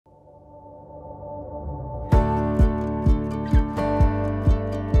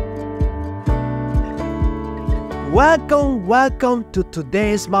Welcome to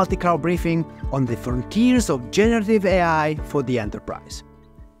today's multi-cloud briefing on the frontiers of generative AI for the enterprise.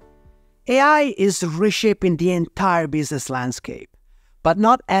 AI is reshaping the entire business landscape, but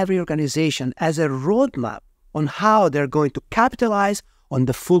not every organization has a roadmap on how they're going to capitalize on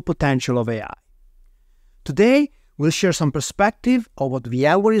the full potential of AI. Today, we'll share some perspective of what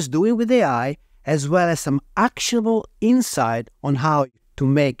VMware is doing with AI, as well as some actionable insight on how to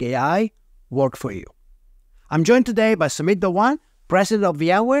make AI work for you. I'm joined today by Sumit Dhawan, President of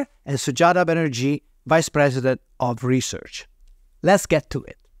VMware, and Sujata Banerjee, Vice President of Research. Let's get to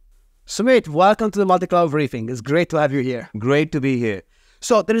it. Sumit, welcome to the Multi-Cloud Briefing. It's great to have you here. Great to be here.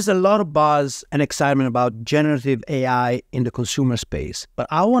 So there is a lot of buzz and excitement about generative AI in the consumer space, but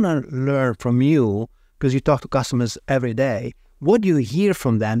I want to learn from you, because you talk to customers every day, what do you hear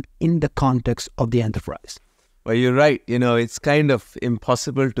from them in the context of the enterprise? Well, you're right. It's kind of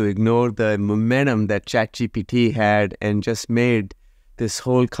impossible to ignore the momentum that ChatGPT had and just made this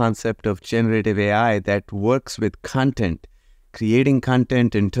whole concept of generative AI that works with content, creating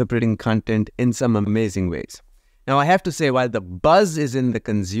content, interpreting content in some amazing ways. Now, I have to say, while the buzz is in the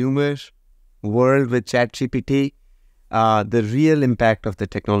consumer world with ChatGPT, the real impact of the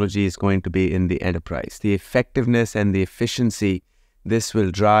technology is going to be in the enterprise. The effectiveness and the efficiency this will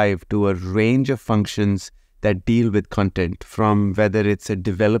drive to a range of functions that deal with content, from whether it's a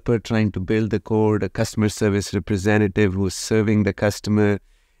developer trying to build the code, a customer service representative who's serving the customer,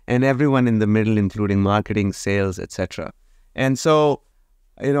 and everyone in the middle, including marketing, sales, etc. And so,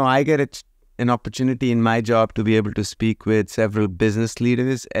 I get an opportunity in my job to be able to speak with several business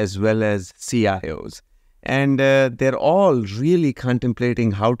leaders as well as CIOs. And they're all really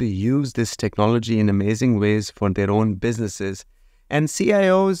contemplating how to use this technology in amazing ways for their own businesses. And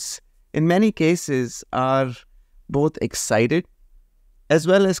CIOs, in many cases, are both excited as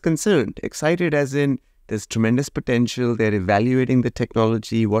well as concerned. Excited as in there's tremendous potential. They're evaluating the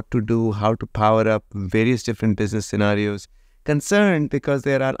technology, what to do, how to power up various different business scenarios. Concerned because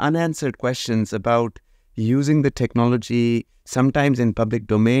there are unanswered questions about using the technology, sometimes in public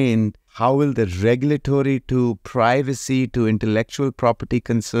domain. How will the regulatory to privacy to intellectual property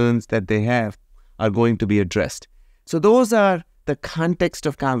concerns that they have are going to be addressed? So those are the context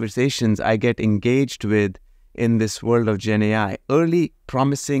of conversations I get engaged with in this world of Gen AI. Early,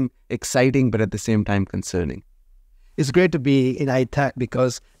 promising, exciting, but at the same time concerning. It's great to be in high-tech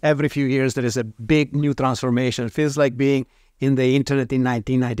because every few years there is a big new transformation. It feels like being in the internet in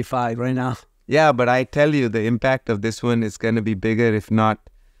 1995 right now. Yeah, but I tell you, the impact of this one is going to be bigger, if not,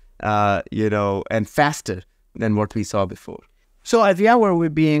 and faster than what we saw before. So at VMware, we're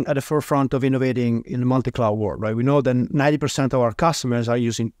being at the forefront of innovating in the multi-cloud world, right? We know that 90% of our customers are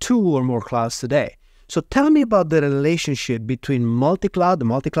using 2 or more clouds today. So tell me about the relationship between multi-cloud, the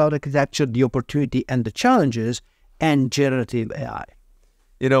multi-cloud architecture, the opportunity and the challenges, and generative AI.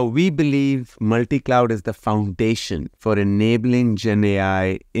 We believe multi-cloud is the foundation for enabling Gen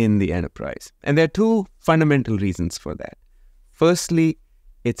AI in the enterprise. And there are 2 fundamental reasons for that. Firstly,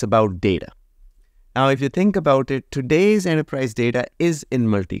 it's about data. Now, if you think about it, today's enterprise data is in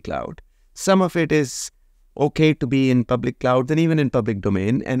multi-cloud. Some of it is okay to be in public clouds and even in public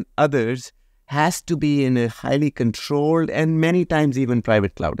domain, and others has to be in a highly controlled and many times even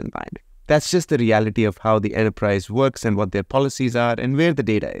private cloud environment. That's just the reality of how the enterprise works and what their policies are and where the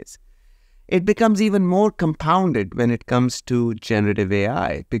data is. It becomes even more compounded when it comes to generative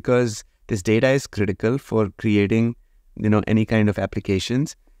AI because this data is critical for creating, any kind of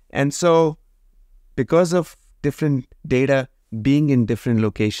applications. And so, because of different data being in different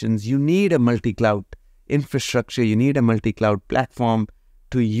locations, you need a multi-cloud infrastructure, you need a multi-cloud platform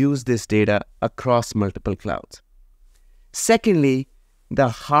to use this data across multiple clouds. Secondly, the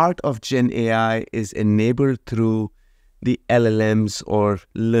heart of Gen AI is enabled through the LLMs or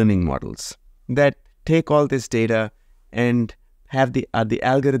learning models that take all this data and have the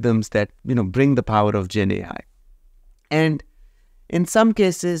algorithms that bring the power of Gen AI. And in some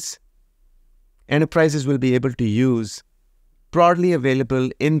cases, enterprises will be able to use broadly available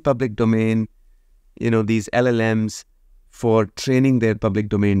in public domain, these LLMs for training their public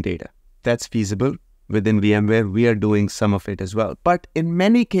domain data. That's feasible. Within VMware, we are doing some of it as well. But in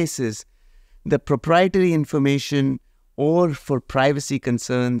many cases, the proprietary information or for privacy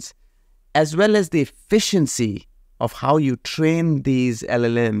concerns, as well as the efficiency of how you train these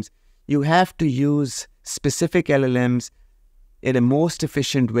LLMs, you have to use specific LLMs in a most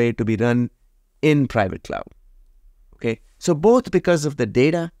efficient way to be run in private cloud. Okay, so both because of the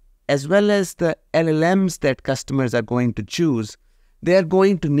data as well as the LLMs that customers are going to choose, they are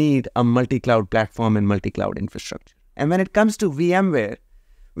going to need a multi-cloud platform and multi-cloud infrastructure. And when it comes to VMware,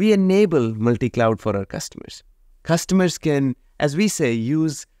 we enable multi-cloud for our customers. customers can, as we say,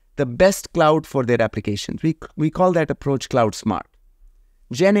 use the best cloud for their applications. We call that approach cloud smart.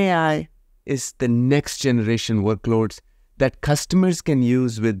 Gen AI is the next generation workloads that customers can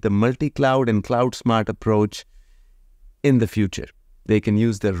use with the multi-cloud and cloud smart approach in the future. They can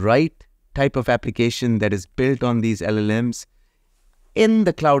use the right type of application that is built on these LLMs in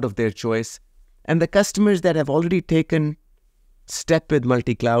the cloud of their choice. And the customers that have already taken step with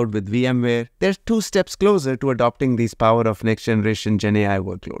multi-cloud with VMware, they're 2 steps closer to adopting these power of next generation Gen AI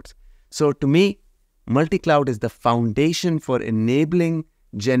workloads. So to me, multi-cloud is the foundation for enabling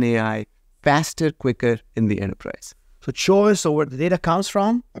Gen AI faster, quicker in the enterprise. So choice of where the data comes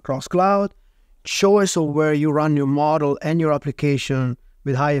from across cloud, choice of where you run your model and your application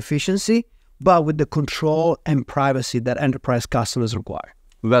with high efficiency, but with the control and privacy that enterprise customers require.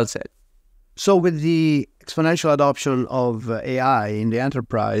 Well said. So with the exponential adoption of AI in the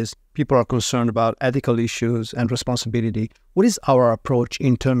enterprise, people are concerned about ethical issues and responsibility. What is our approach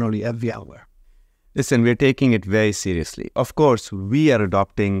internally at VMware? Listen, we're taking it very seriously. Of course, we are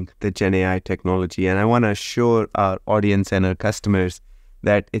adopting the Gen AI technology, and I want to assure our audience and our customers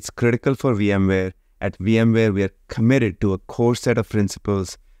that it's critical for VMware. At VMware, we are committed to a core set of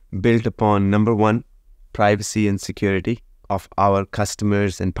principles built upon, number 1, privacy and security of our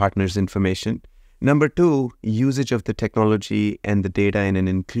customers' and partners' information. Number 2, usage of the technology and the data in an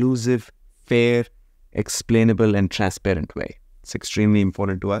inclusive, fair, explainable, and transparent way. It's extremely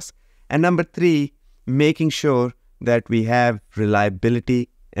important to us. And number 3, making sure that we have reliability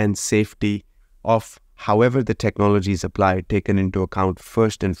and safety of however the technology is applied, taken into account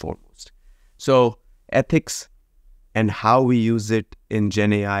first and foremost. So ethics and how we use it in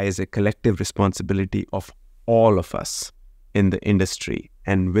Gen AI is a collective responsibility of all of us in the industry.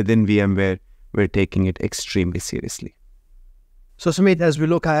 And within VMware, we're taking it extremely seriously. So Sumit, as we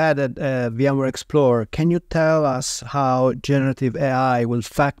look ahead at VMware Explore, can you tell us how generative AI will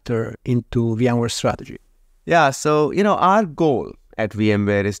factor into VMware's strategy? Yeah, so, our goal at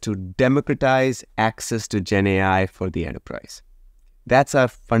VMware is to democratize access to Gen AI for the enterprise. That's our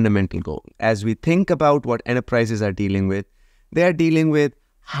fundamental goal. As we think about what enterprises are dealing with, they are dealing with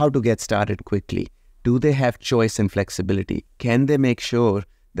how to get started quickly. Do they have choice and flexibility? Can they make sure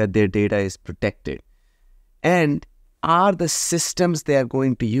that their data is protected? And are the systems they are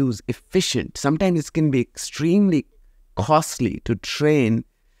going to use efficient? Sometimes it can be extremely costly to train.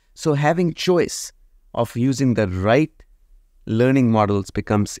 So having choice of using the right learning models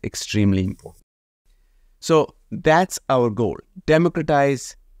becomes extremely important. So that's our goal,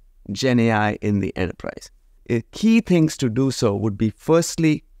 democratize Gen AI in the enterprise. Key things to do so would be,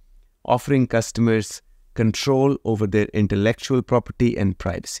 firstly, offering customers control over their intellectual property and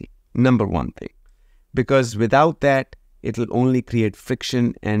privacy. Number 1 thing. Because without that, it will only create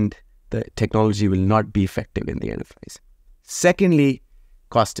friction and the technology will not be effective in the enterprise. Secondly,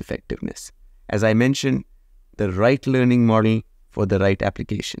 cost effectiveness. As I mentioned, the right learning model for the right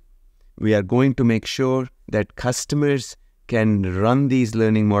application. We are going to make sure that customers can run these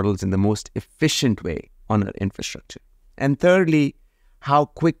learning models in the most efficient way on our infrastructure. And thirdly, how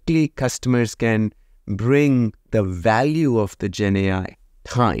quickly customers can bring the value of the Gen AI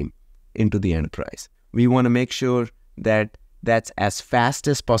time into the enterprise. We want to make sure that that's as fast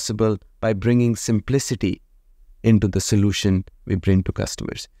as possible by bringing simplicity into the solution we bring to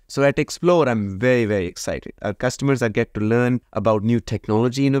customers. So at Explore, I'm very, very excited. Our customers get to learn about new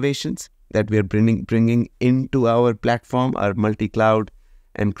technology innovations that we are bringing into our platform, our multi-cloud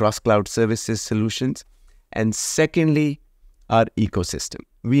and cross-cloud services solutions. And secondly, our ecosystem.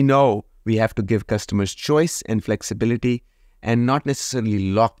 We know we have to give customers choice and flexibility and not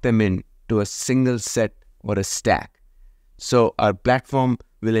necessarily lock them in to a single set or a stack. So our platform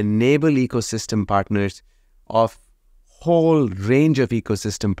will enable ecosystem partners of whole range of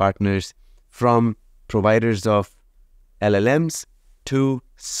ecosystem partners, from providers of LLMs to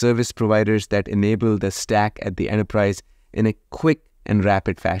service providers that enable the stack at the enterprise in a quick and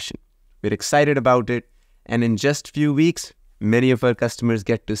rapid fashion. We're excited about it, and in just a few weeks, many of our customers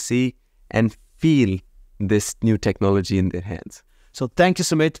get to see and feel this new technology in their hands. So thank you,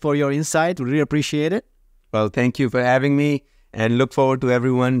 Sumit, for your insight. We really appreciate it. Well, thank you for having me, and look forward to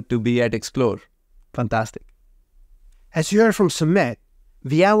everyone to be at Explore. Fantastic. As you heard from Sumit,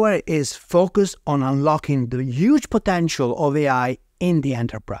 VMware is focused on unlocking the huge potential of AI in the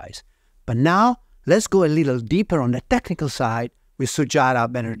enterprise. But now, let's go a little deeper on the technical side with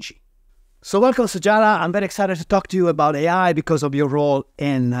Sujata Banerjee. So welcome, Sujata. I'm very excited to talk to you about AI because of your role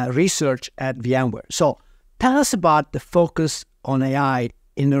in research at VMware. So tell us about the focus on AI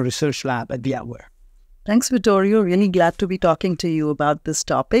in the research lab at VMware. Thanks, Vittorio. Really glad to be talking to you about this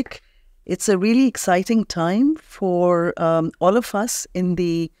topic. It's a really exciting time for all of us in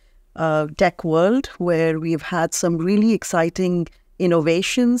the tech world, where we've had some really exciting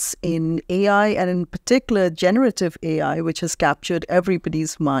innovations in AI, and in particular generative AI, which has captured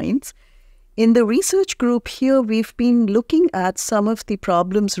everybody's minds. In the research group here, we've been looking at some of the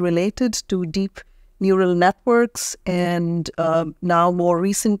problems related to deep neural networks and now more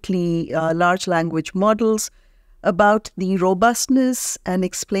recently large language models, about the robustness and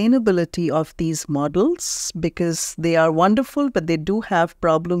explainability of these models, because they are wonderful, but they do have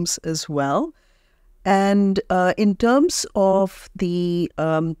problems as well. And in terms of the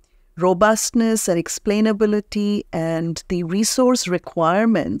robustness and explainability and the resource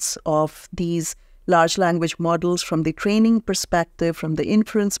requirements of these large language models from the training perspective, from the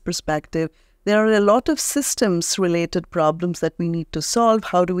inference perspective, there are a lot of systems-related problems that we need to solve.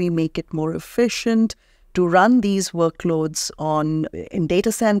 How do we make it more efficient to run these workloads in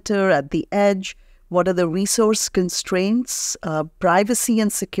data center, at the edge? What are the resource constraints? Privacy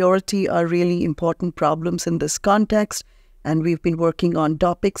and security are really important problems in this context. And we've been working on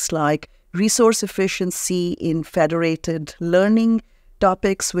topics like resource efficiency in federated learning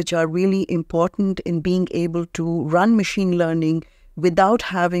topics, which are really important in being able to run machine learning without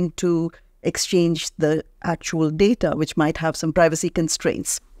having to exchange the actual data, which might have some privacy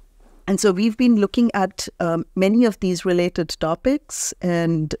constraints. And so we've been looking at many of these related topics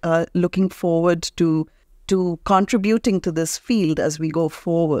and looking forward to contributing to this field as we go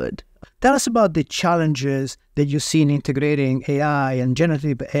forward. Tell us about the challenges that you see in integrating AI and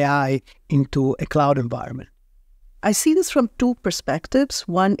generative AI into a cloud environment. I see this from two perspectives.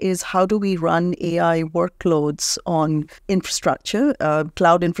 One is, how do we run AI workloads on infrastructure,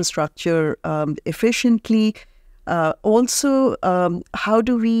 cloud infrastructure efficiently? Also, how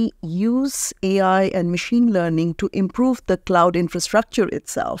do we use AI and machine learning to improve the cloud infrastructure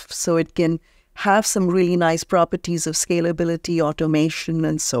itself, so it can have some really nice properties of scalability, automation,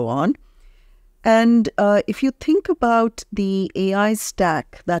 and so on. And if you think about the AI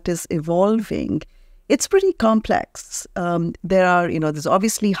stack that is evolving, it's pretty complex. There's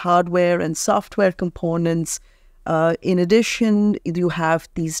obviously hardware and software components. In addition, you have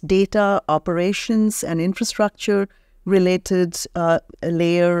these data operations and infrastructure related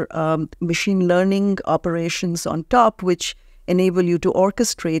layer machine learning operations on top, which enable you to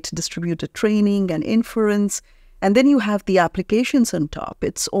orchestrate distributed training and inference. And then you have the applications on top.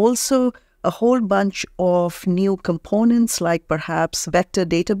 It's also a whole bunch of new components, like perhaps vector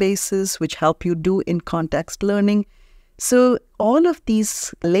databases, which help you do in-context learning. So all of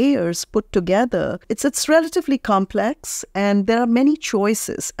these layers put together, it's relatively complex, and there are many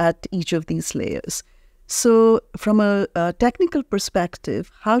choices at each of these layers. So from a technical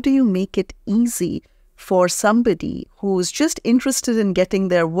perspective, how do you make it easy for somebody who's just interested in getting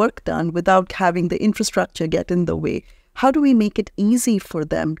their work done without having the infrastructure get in the way? How do we make it easy for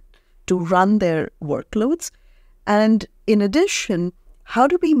them to run their workloads? And in addition, how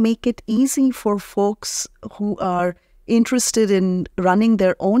do we make it easy for folks who are interested in running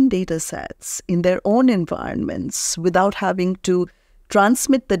their own data sets in their own environments without having to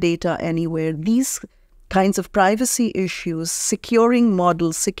transmit the data anywhere? These kinds of privacy issues, securing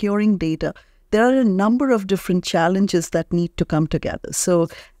models, securing data, there are a number of different challenges that need to come together. So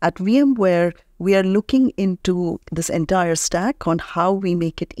at VMware, we are looking into this entire stack on how we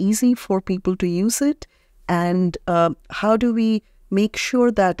make it easy for people to use it, and how do we make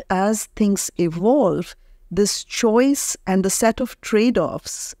sure that as things evolve, this choice and the set of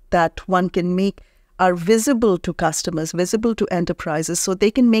trade-offs that one can make are visible to customers, visible to enterprises, so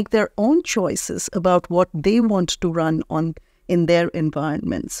they can make their own choices about what they want to run in their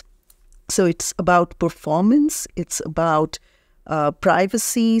environments. So it's about performance, it's about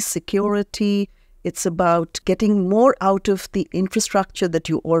privacy, security, it's about getting more out of the infrastructure that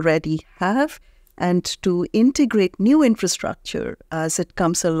you already have, and to integrate new infrastructure as it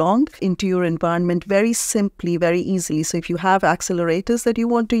comes along into your environment very simply, very easily. So if you have accelerators that you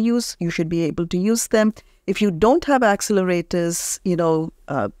want to use, you should be able to use them. If you don't have accelerators,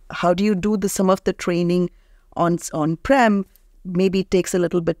 how do you do some of the training on-prem? Maybe it takes a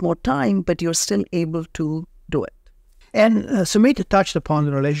little bit more time, but you're still able to do it. And Sumit touched upon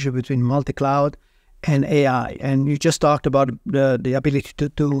the relationship between multi-cloud and AI, and you just talked about the ability to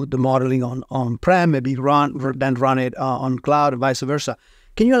do the modeling on-prem, maybe then run it on cloud, and vice versa.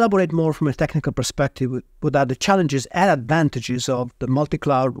 Can you elaborate more from a technical perspective what are the challenges and advantages of the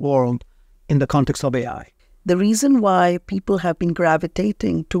multi-cloud world in the context of AI? The reason why people have been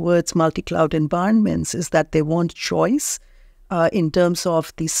gravitating towards multi-cloud environments is that they want choice. in terms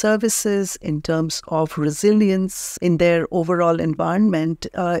of the services, in terms of resilience in their overall environment.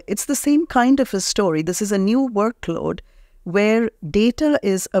 It's the same kind of a story. This is a new workload where data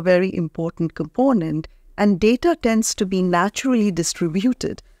is a very important component, and data tends to be naturally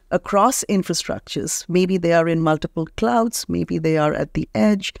distributed across infrastructures. Maybe they are in multiple clouds, maybe they are at the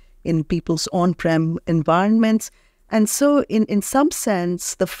edge in people's on-prem environments. And so in some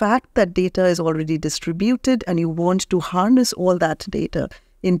sense, the fact that data is already distributed and you want to harness all that data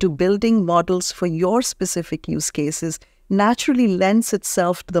into building models for your specific use cases naturally lends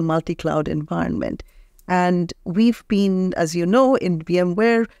itself to the multi-cloud environment. And we've been, as you know, in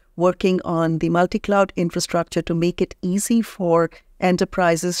VMware, working on the multi-cloud infrastructure to make it easy for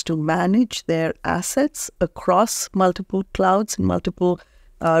enterprises to manage their assets across multiple clouds and multiple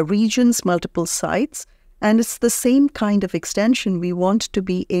regions, multiple sites. And it's the same kind of extension. We want to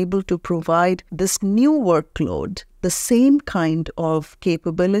be able to provide this new workload, the same kind of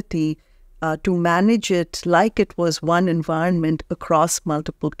capability to manage it like it was one environment across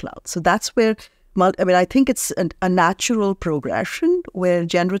multiple clouds. So that's where, I think it's a natural progression where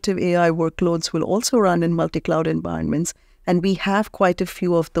generative AI workloads will also run in multi-cloud environments. And we have quite a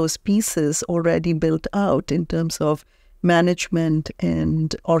few of those pieces already built out in terms of management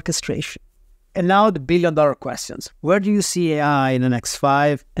and orchestration. And now the billion-dollar questions. Where do you see AI in the next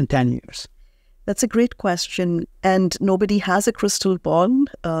 5 and 10 years? That's a great question. And nobody has a crystal ball.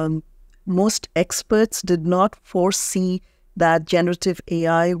 Most experts did not foresee that generative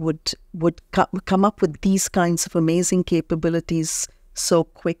AI would come up with these kinds of amazing capabilities so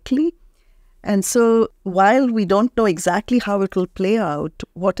quickly. And so while we don't know exactly how it will play out,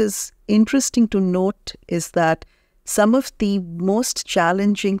 what is interesting to note is that some of the most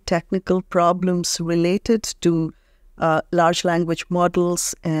challenging technical problems related to large language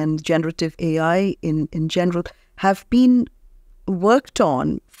models and generative AI in general have been worked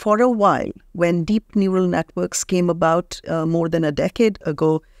on for a while. When deep neural networks came about more than a decade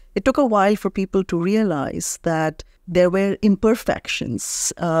ago, it took a while for people to realize that there were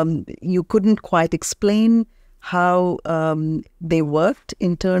imperfections. You couldn't quite explain how they worked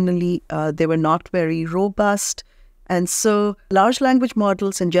internally. They were not very robust. And so large language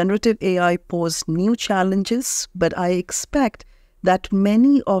models and generative AI pose new challenges, but I expect that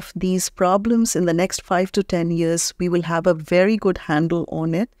many of these problems in the next 5 to 10 years, we will have a very good handle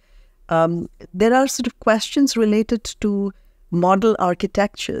on it. There are sort of questions related to model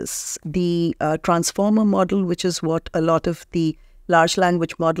architectures. The transformer model, which is what a lot of the large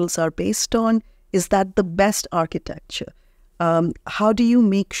language models are based on, is that the best architecture? How do you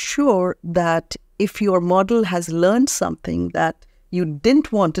make sure that if your model has learned something that you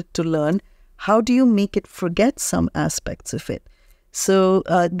didn't want it to learn, how do you make it forget some aspects of it? So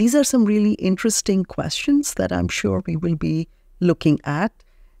these are some really interesting questions that I'm sure we will be looking at.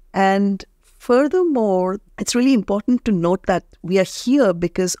 And furthermore, it's really important to note that we are here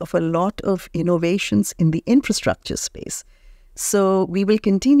because of a lot of innovations in the infrastructure space. So we will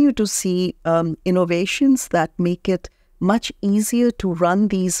continue to see innovations that make it much easier to run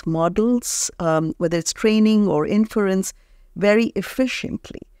these models, whether it's training or inference, very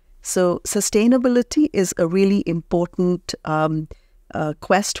efficiently. So sustainability is a really important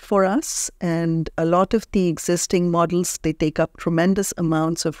quest for us. And a lot of the existing models, they take up tremendous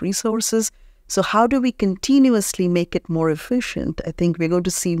amounts of resources. So how do we continuously make it more efficient? I think we're going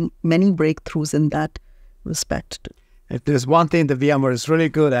to see many breakthroughs in that respect. If there's one thing that VMware is really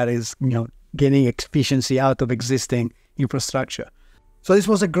good at is, getting efficiency out of existing infrastructure. So this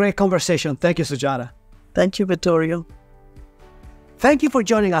was a great conversation. Thank you, Sujata. Thank you, Vittorio. Thank you for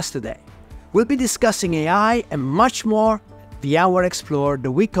joining us today. We'll be discussing AI and much more at VMware Explore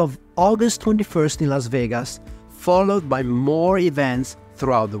the week of August 21st in Las Vegas, followed by more events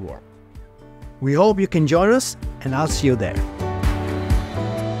throughout the world. We hope you can join us, and I'll see you there.